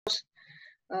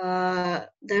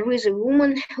there is a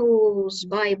woman who's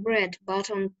buy bread, but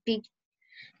on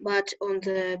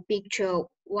the picture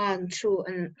 1, 2,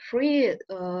 and 3,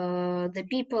 the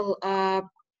people are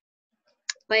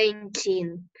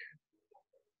painting.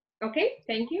 Okay,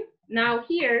 thank you. Now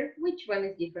here, which one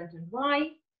is different and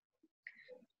why?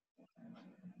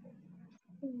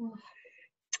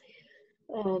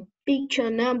 Picture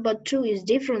number 2 is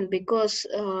different because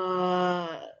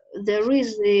there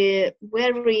is a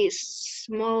very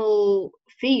small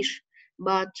fish,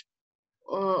 but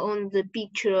on the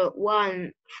picture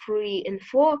 1, 3, and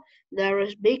 4 there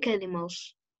is big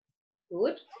animals.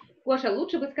 Good. Гоша,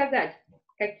 лучше бы сказать,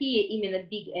 какие именно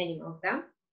big animals, да?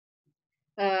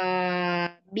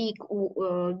 Big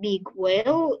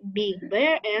whale, big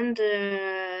bear, and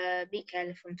big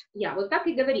elephant. Yeah, вот так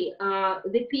и говори.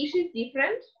 The fish is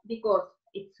different because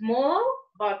it's small,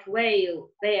 but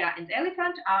whale, bear, and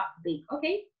elephant are big.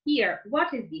 Okay, here,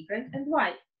 what is different and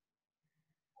why?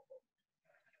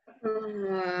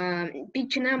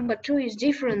 Picture number 2 is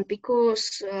different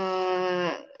because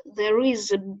there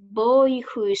is a boy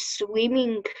who is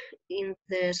swimming in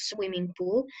the swimming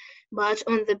pool, but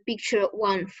on the picture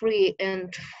 1, 3,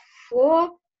 and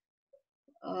 4,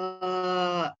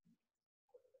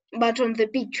 but on the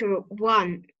picture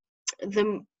 1,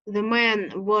 the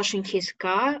man washing his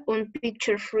car. On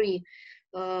picture 3,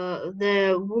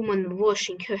 the woman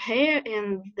washing her hair,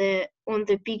 and on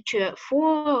the picture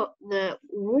 4, the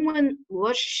woman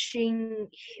washing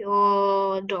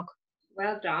her dog.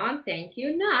 Well done, thank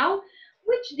you. Now,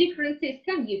 which differences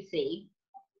can you see?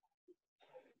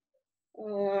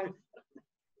 On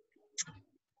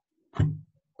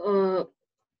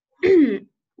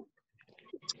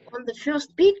the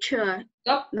first picture.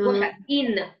 Stop.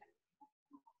 In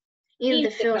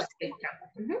the first picture.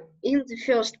 In the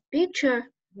first picture,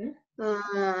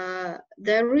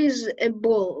 there is a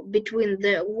ball between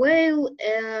the whale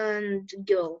and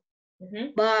girl.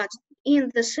 But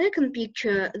in the second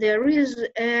picture, there is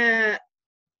a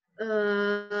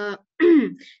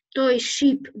toy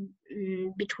ship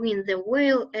between the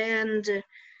whale and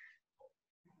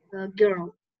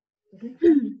girl.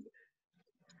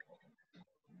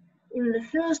 In the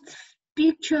first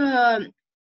picture,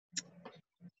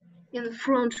 in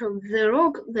front of the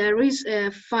rock, there is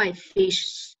 5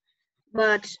 fish,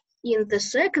 but in the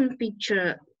second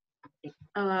picture,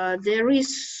 there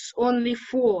is only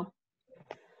 4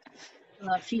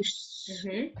 fish.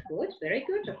 Good, very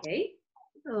good, okay.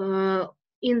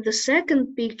 In the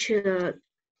second picture,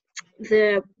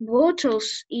 the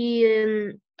bottles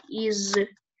is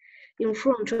in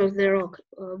front of the rock,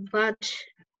 but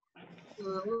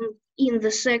in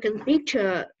the second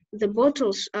picture, the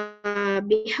bottles are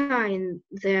behind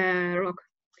the rock.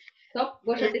 Стоп,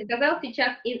 Гоша, ты сказал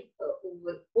сейчас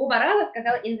оба раза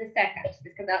сказал in the second.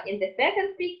 Ты сказал in the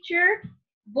second picture,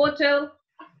 bottle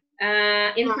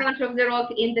in front of the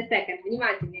rock in the second.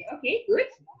 Внимательнее. Okay, good.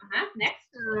 Next.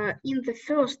 In the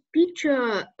first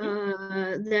picture,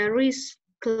 there is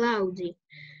cloudy,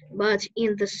 but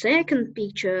in the second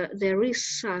picture, there is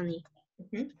sunny.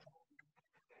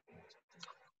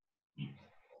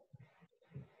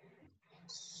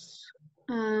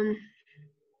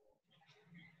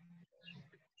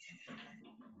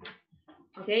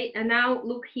 Okay, and now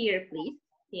look here, please.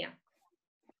 Yeah.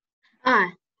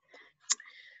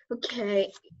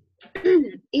 Okay.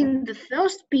 In the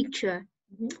first picture,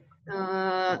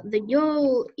 the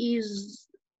girl is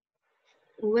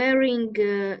wearing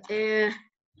a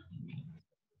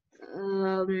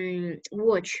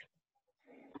watch,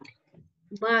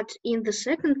 but in the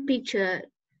second picture,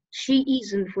 she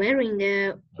isn't wearing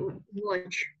a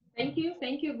watch. Thank you,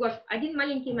 Гош. Один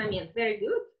маленький момент. Very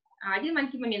good. Один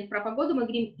маленький момент. Про погоду мы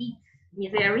говорим it's. Не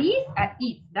there is, а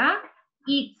it's, да?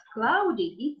 It's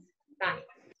cloudy, it's sunny.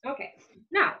 Okay.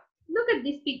 Now, look at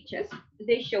these pictures.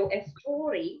 They show a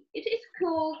story. It is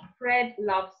called Fred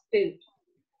Loves Food.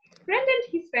 Fred and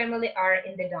his family are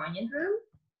in the dining room.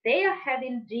 They are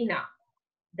having dinner.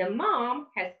 The mom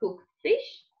has cooked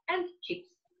fish and chips.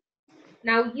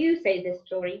 Now you say the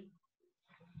story.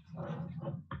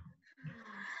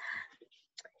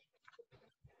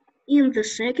 In the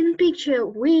second picture,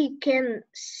 we can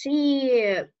see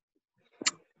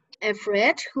a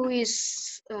Fred who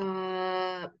is,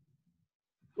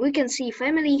 we can see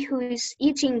family who is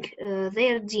eating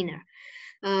their dinner.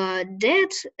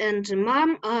 Dad and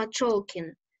mom are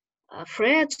talking.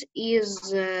 Fred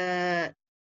is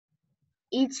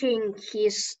eating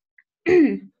his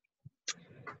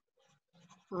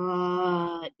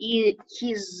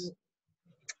his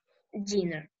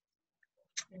dinner.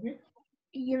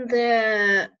 In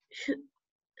the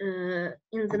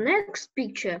next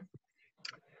picture,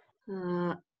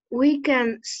 we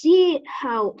can see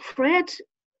how Fred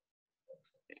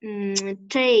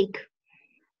take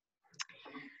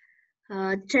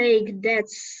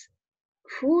Dad's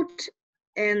food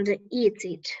and eat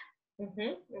it.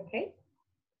 Okay.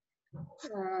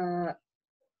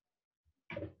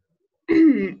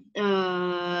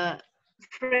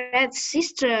 Fred's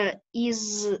sister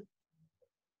is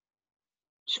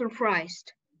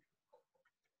surprised.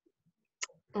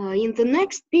 In the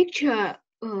next picture,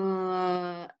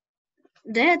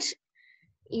 Dad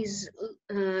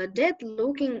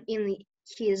looking in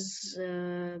his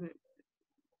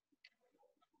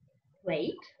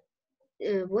Wait.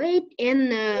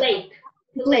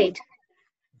 plate,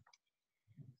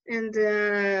 and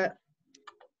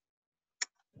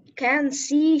can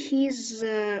see his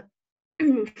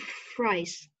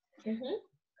fries.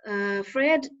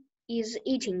 Fred is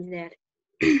eating that.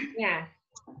 Yes.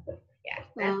 Yes,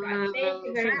 that's right. Thank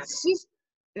you very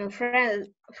much.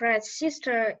 Fred's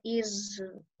sister is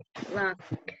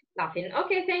laughing.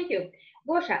 Okay, thank you.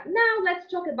 Gosha, now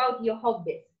let's talk about your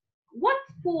hobbies. What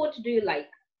sport do you like?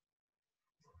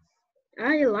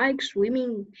 I like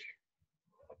swimming.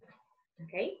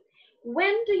 Okay.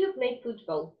 When do you play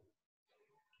football?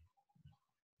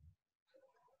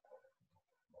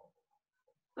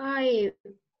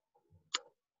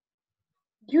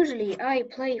 Usually I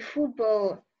play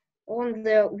football on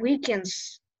the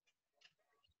weekends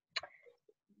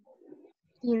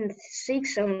in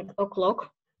 6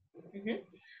 o'clock.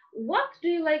 What do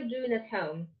you like doing at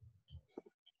home?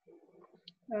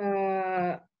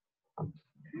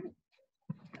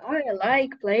 I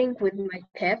like playing with my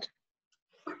cat.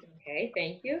 Okay,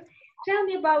 thank you. Tell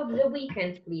me about the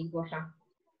weekends, please, Gosha.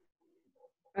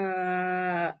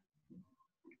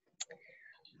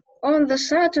 On the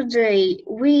Saturday,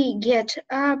 we get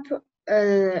up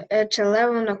at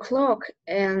 11 o'clock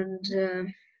and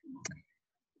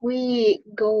we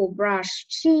go brush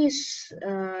teeth,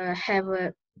 have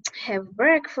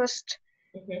breakfast,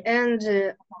 and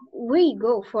we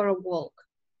go for a walk.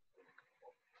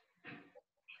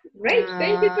 Great,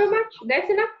 thank you so much. That's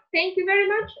enough. Thank you very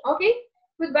much. Okay.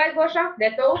 Goodbye, Gosha.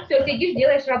 That's all. Все, сидишь,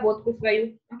 делаешь работку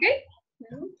свою. Okay?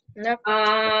 Yep.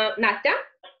 Настя?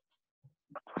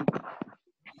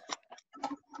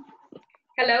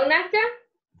 Hello, Настя.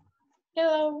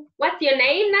 Hello. What's your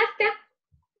name, Настя?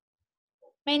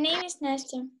 My name is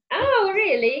Настя. Oh,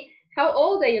 really? How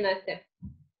old are you, Настя?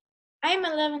 I'm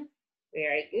 11.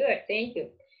 Very good, thank you.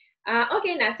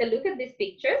 Okay, Настя, look at these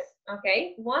pictures.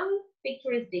 Okay, one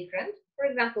picture is different. For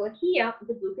example, here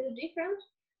the book is different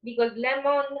because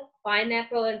lemon,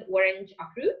 pineapple, and orange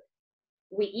are fruit.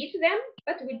 We eat them,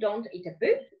 but we don't eat a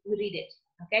book, we read it.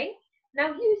 Okay?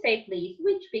 Now you say, please,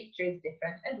 which picture is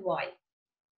different and why?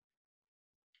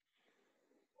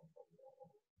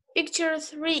 Picture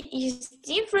 3 is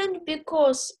different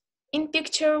because in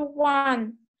picture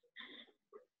 1,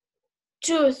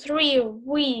 2,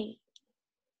 3,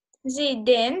 they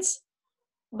dance,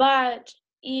 but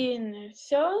in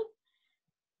third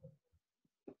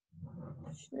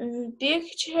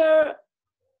picture,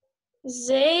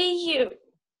 they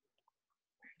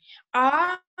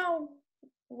are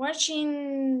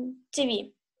watching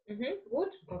TV.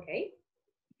 Good, okay.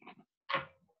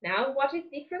 Now what is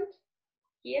different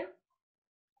here?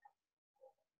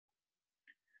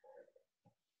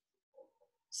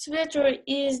 Sweater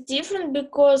is different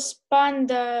because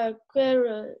panda,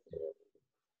 carrot,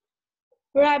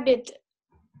 rabbit,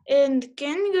 and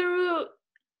kangaroo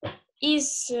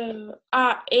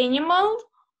are animals,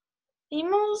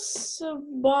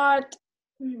 but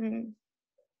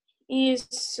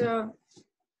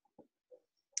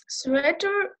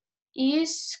sweater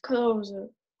is closer.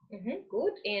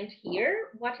 Good. And here,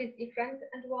 what is different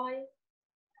and why?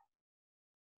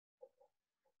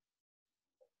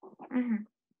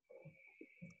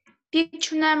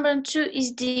 Picture number 2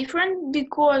 is different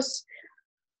because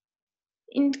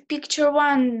in picture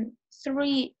 1,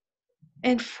 3,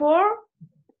 and 4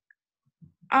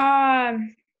 are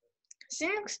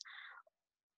things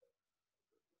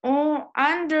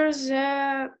under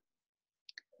the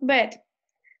bed,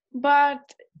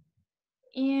 but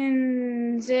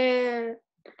in the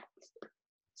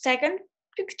second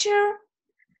picture,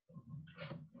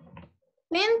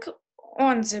 link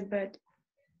on the bed.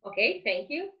 Okay, thank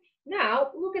you.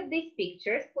 Now look at these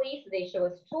pictures, please. They show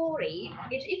a story.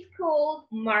 It is called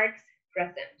Mark's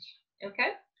Present.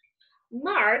 Okay,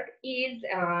 Mark is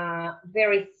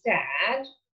very sad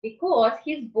because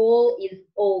his ball is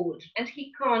old and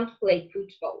he can't play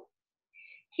football.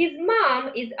 His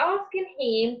mom is asking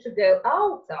him to go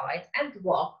outside and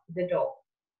walk the dog.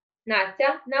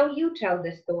 Настя, now you tell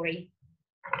the story.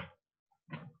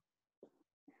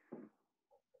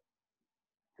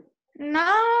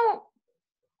 Now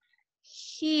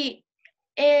he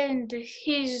and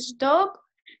his dog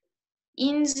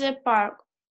in the park.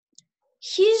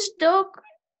 His dog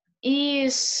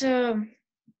is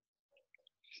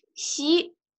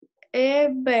see a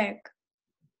bag.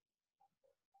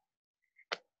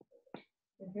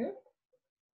 Mhm.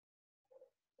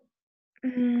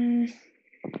 Mm,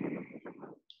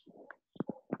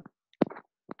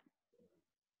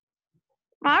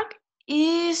 Mark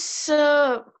is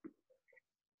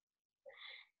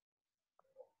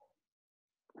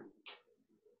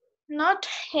not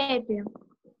happy.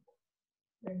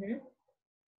 Mhm.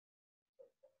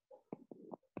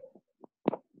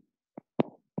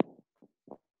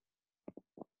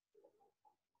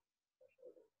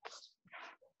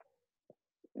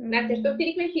 Настя, чтобы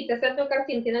переключиться с одной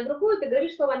картинки на другую, ты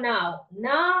говоришь слово now.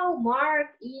 Now Mark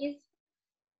is...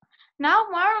 Now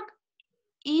Mark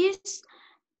is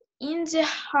in the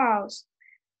house.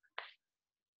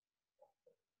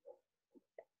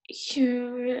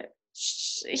 He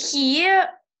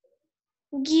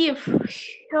give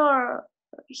her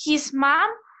his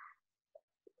mom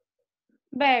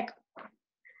bag.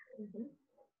 Mhm.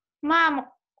 Mom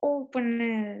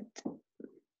opened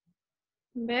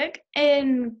bag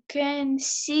and can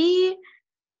see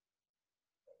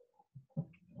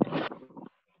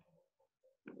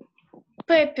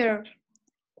paper.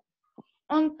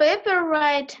 On paper,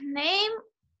 write name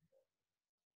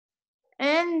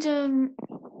and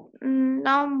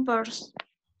numbers.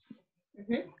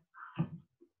 Mhm.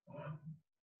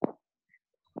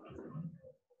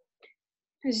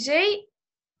 They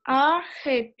are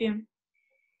happy.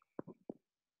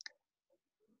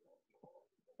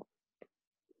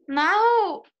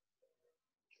 Now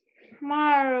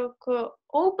Mark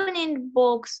opening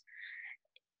box.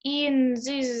 In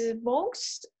this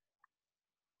box,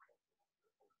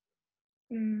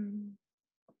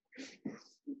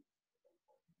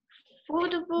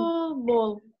 football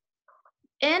ball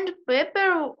and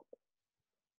paper.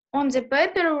 On the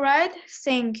paper, write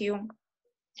thank you.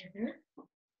 Mhm.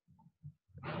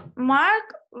 Mark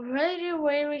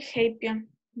very happy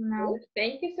now. Good.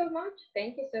 Thank you so much.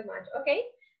 Thank you so much. Okay.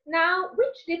 Now,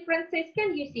 which differences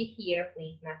can you see here,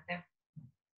 please, Nastya?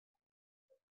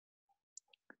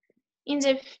 In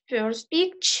the first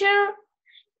picture,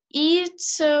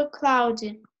 it's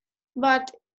cloudy, but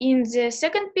in the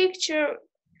second picture,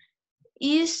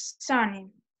 is sunny.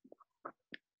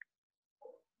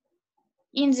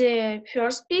 In the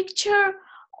first picture,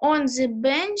 on the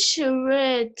bench,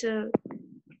 red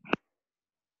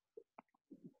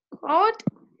coat,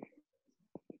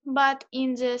 but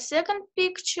in the second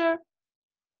picture,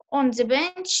 on the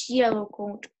bench, yellow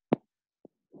coat.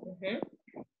 Mhm.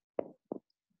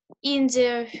 In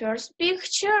the first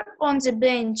picture, on the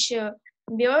bench,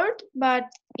 bird, but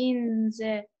in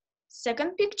the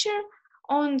second picture,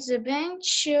 on the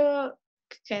bench,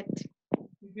 cat.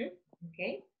 Mhm.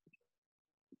 Okay.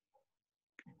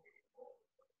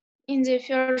 In the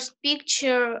first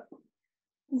picture,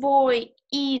 boy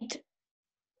eat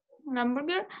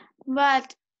hamburger,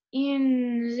 but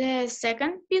in the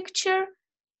second picture,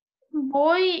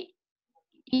 boy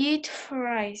eat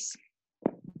fries.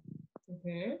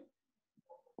 Mhm.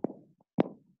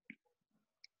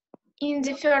 In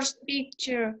the first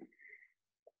picture,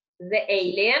 The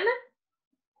alien.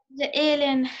 the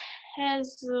alien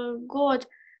has got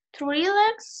 3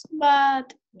 legs,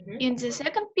 but Mhm. in the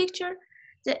second picture,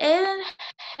 the alien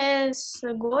has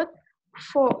got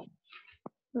 4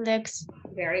 legs.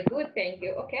 Very good. Thank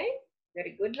you. Okay.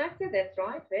 Very good, Nastya. That's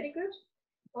right. Very good.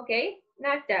 Okay.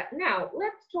 Nastya, now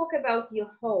let's talk about your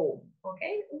home.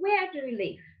 Okay. Where do you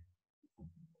live?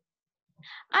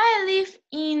 I live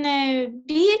in a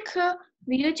big,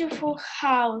 beautiful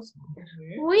house.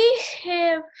 Mhm. We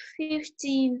have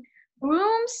 15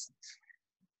 rooms.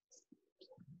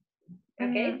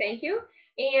 Okay. Thank you.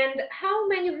 And how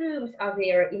many rooms are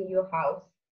there in your house?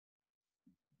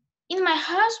 In my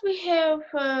house, we have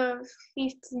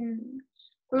 15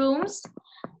 rooms.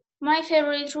 My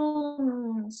favorite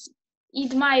rooms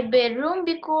is my bedroom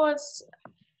because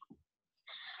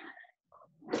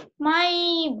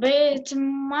my bed,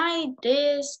 my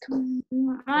desk,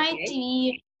 my Okay.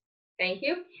 TV. Thank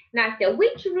you. Nastya,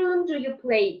 which room do you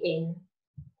play in?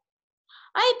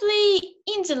 I play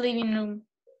in the living room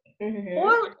Mhm.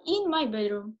 or in my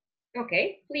bedroom.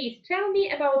 Okay. Please tell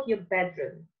me about your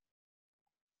bedroom.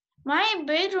 My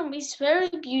bedroom is very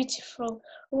beautiful.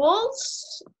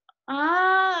 Walls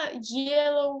are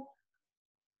yellow.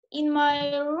 In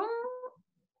my room,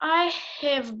 I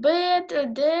have bed, a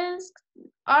desk,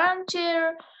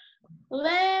 armchair,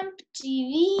 lamp,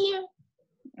 TV.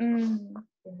 Mhm.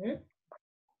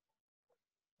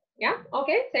 Yeah,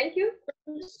 okay, thank you.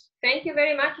 Thank you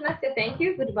very much, Настя, thank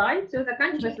you, goodbye. Все,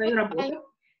 заканчивай свою работу.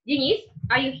 Денис,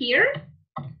 are you here?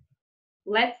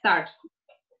 Let's start.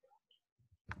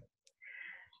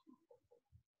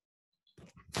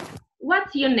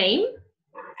 What's your name?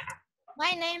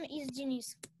 My name is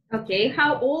Denis. Okay,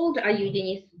 how old are you,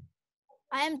 Denis?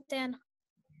 I am 10.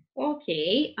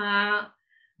 Okay,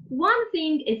 one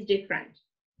thing is different.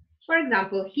 For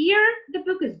example, here the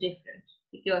book is different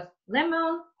because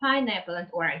lemon, pineapple, and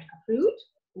orange are fruit.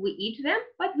 We eat them,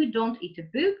 but we don't eat a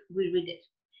book, we read it.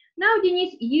 Now,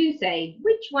 Denise, you say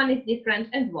which one is different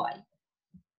and why?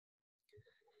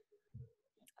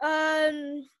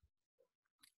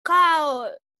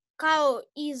 Cow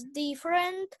is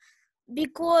different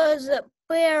because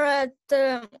parrot,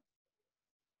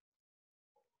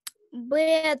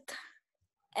 bat,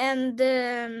 and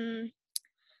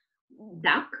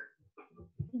Duck.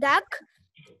 duck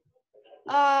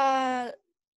are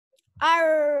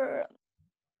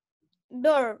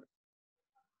bird,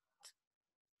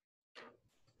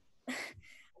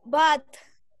 but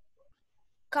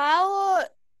cow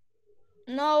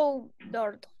no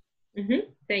bird.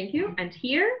 Thank you. And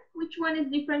here, which one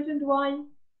is different and why?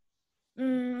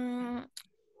 The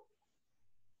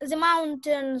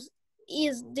mountains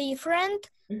is different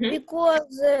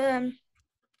because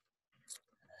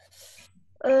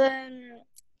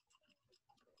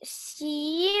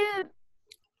sea,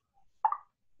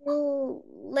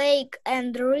 lake,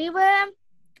 and river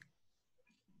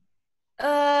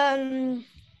has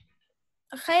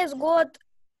got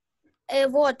a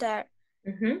water,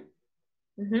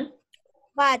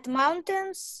 but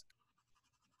mountains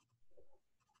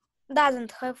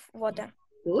doesn't have water.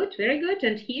 Good, very good.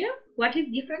 And here, what is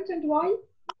different and why?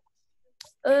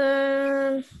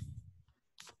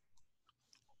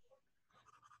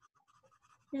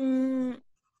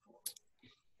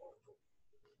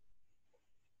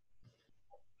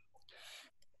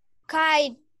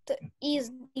 Kite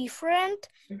is different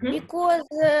because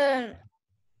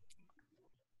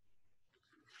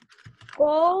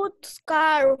coat,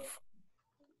 scarf,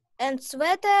 and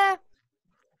sweater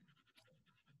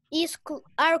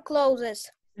are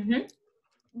clothes,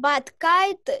 but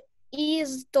kite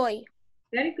is toy.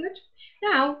 Very good.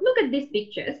 Now, look at these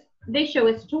pictures. They show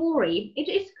a story. It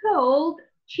is called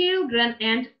Children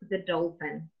and the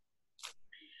Dolphin.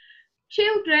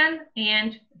 Children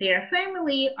and their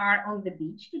family are on the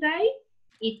beach today.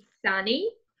 It's sunny,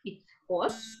 it's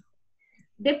hot.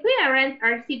 The parents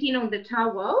are sitting on the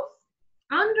towels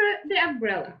under the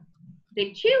umbrella.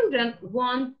 The children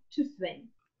want to swim.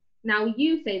 Now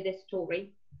you say the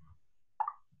story.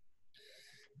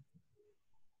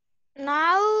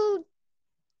 Now,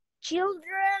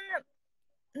 children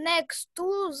next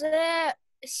to the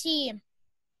sea.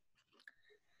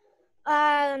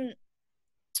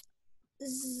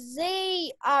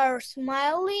 They are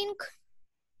smiling.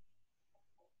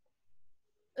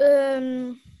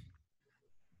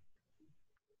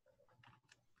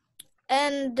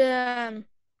 And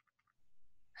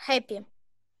happy.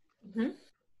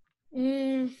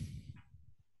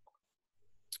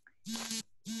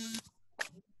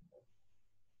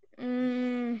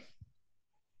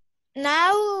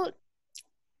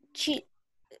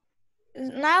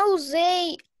 Now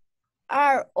they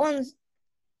are on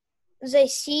the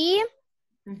sea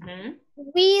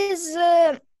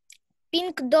with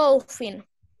pink dolphin.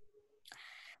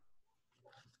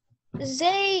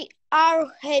 They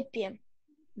are happy.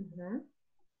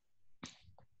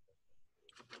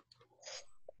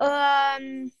 Now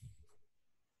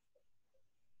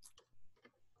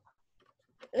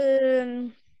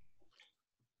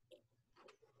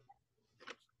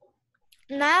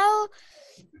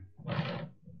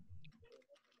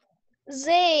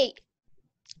they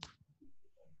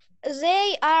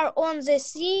are on the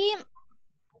sea.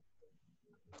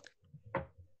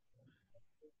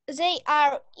 They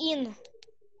are in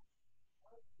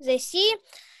the sea,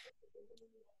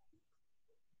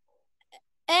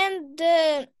 and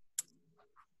they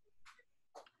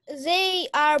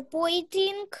are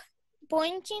pointing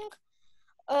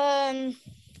on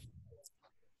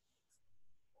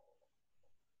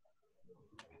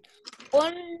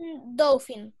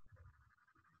dolphin.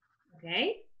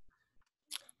 Okay.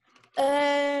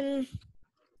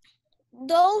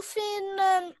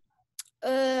 Dolphin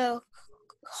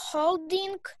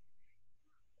holding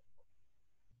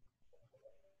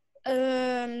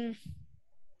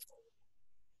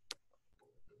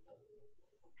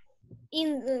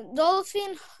in the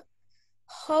dolphin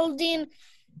holding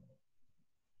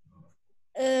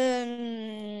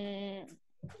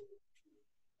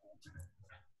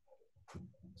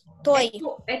Toy.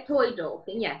 A toy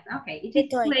dolphin, yes, okay. It A is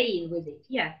toy. playing with it.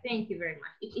 Yes, thank you very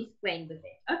much. It is playing with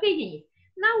it. Okay, Denise.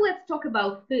 Now let's talk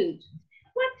about food.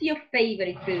 What's your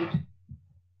favorite food?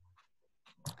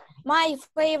 My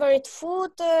favorite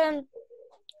food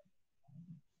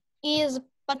is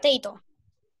potato.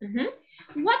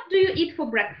 What do you eat for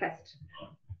breakfast?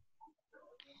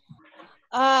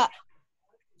 I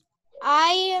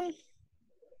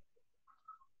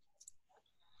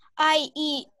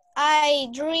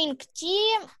drink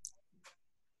tea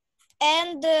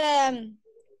and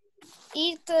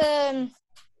eat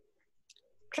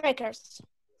crackers.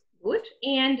 Good.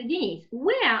 And Denise,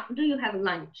 where do you have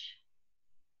lunch?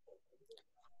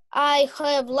 I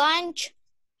have lunch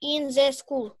in the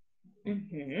school.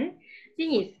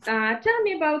 Denise, tell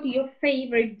me about your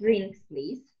favorite drinks,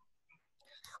 please.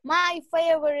 My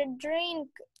favorite drink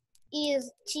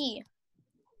is tea.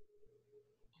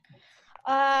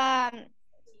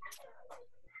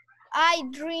 I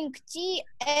drink tea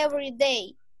every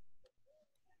day.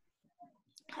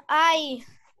 I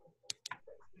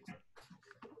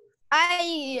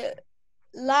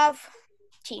love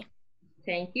tea.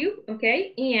 Thank you.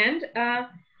 Okay. And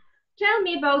tell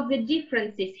me about the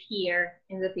differences here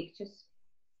in the pictures.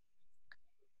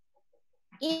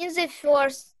 In the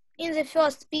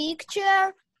first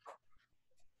picture,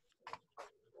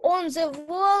 on the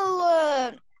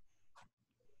wall,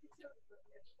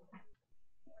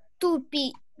 two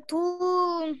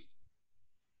pictures.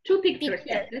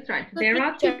 Yes, that's right. There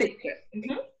are two pictures.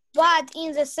 But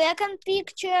in the second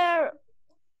picture,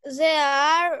 there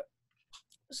are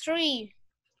three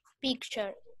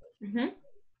pictures.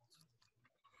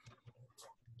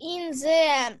 In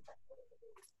the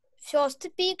first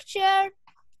picture,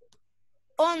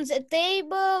 on the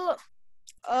table,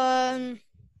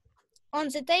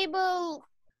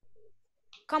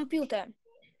 computer.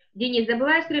 Денис,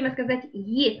 забываешь все время сказать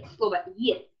есть слово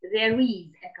есть. There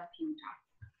is a computer.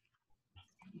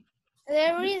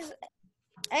 There is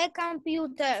a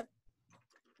computer,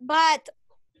 but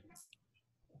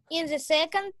in the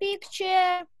second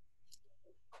picture,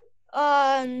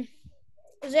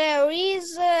 there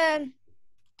is a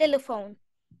telephone.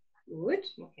 Good.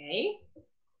 Okay.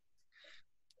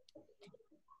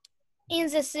 In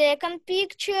the second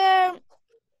picture,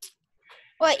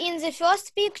 or in the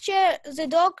first picture, the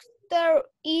doctor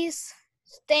is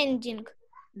standing.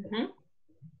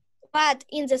 But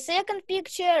in the second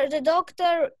picture, the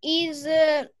doctor is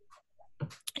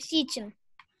sitting.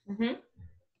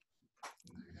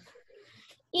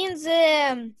 In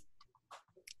the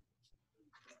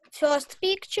first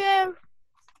picture,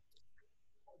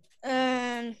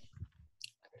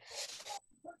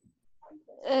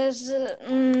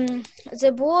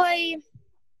 the boy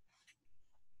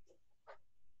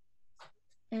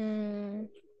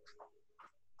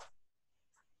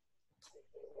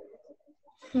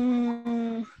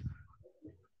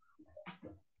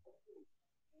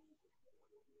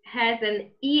has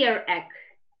an earache.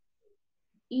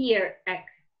 Earache.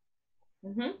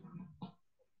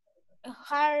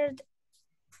 Hard.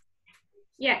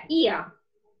 Yeah, ear.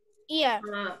 Ear.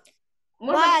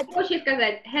 Можно проще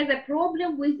сказать has a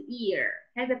problem with ear.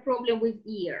 Has a problem with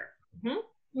ear.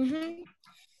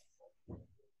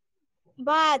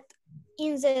 But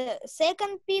in the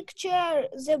second picture,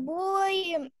 the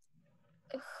boy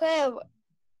have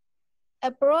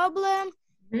a problem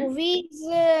with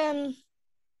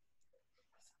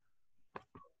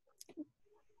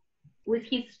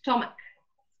his stomach.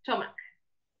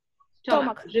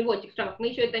 Животик, stomach. Мы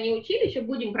еще это не учили, еще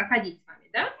будем проходить с вами,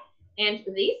 да? And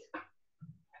this?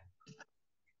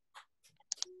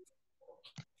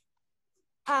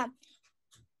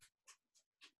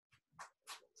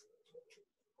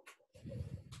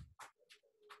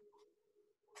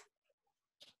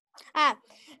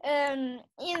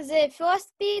 In the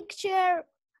first picture,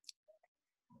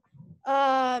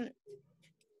 on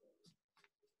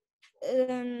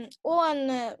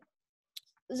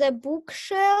the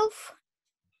bookshelf,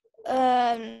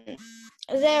 there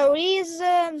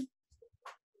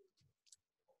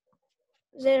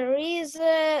is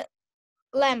a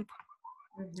lamp.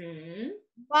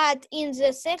 But in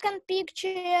the second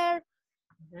picture,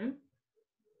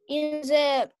 in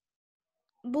the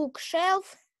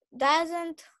bookshelf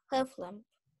doesn't have lamp.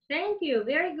 Thank you.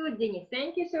 Very good, Денис.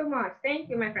 Thank you so much. Thank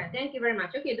you, my friend. Thank you very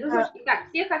much. Okay, дружочки. Так,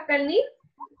 всех остальных,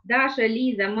 Даша,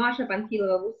 Лиза, Маша,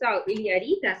 Панфилова, Вусал, Илья,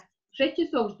 Рита, 6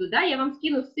 часов жду, да? Я вам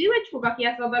скину ссылочку, как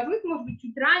я освобожусь, может быть,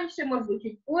 чуть раньше, может быть,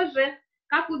 чуть позже.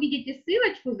 Как вы видите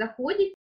ссылочку, заходите.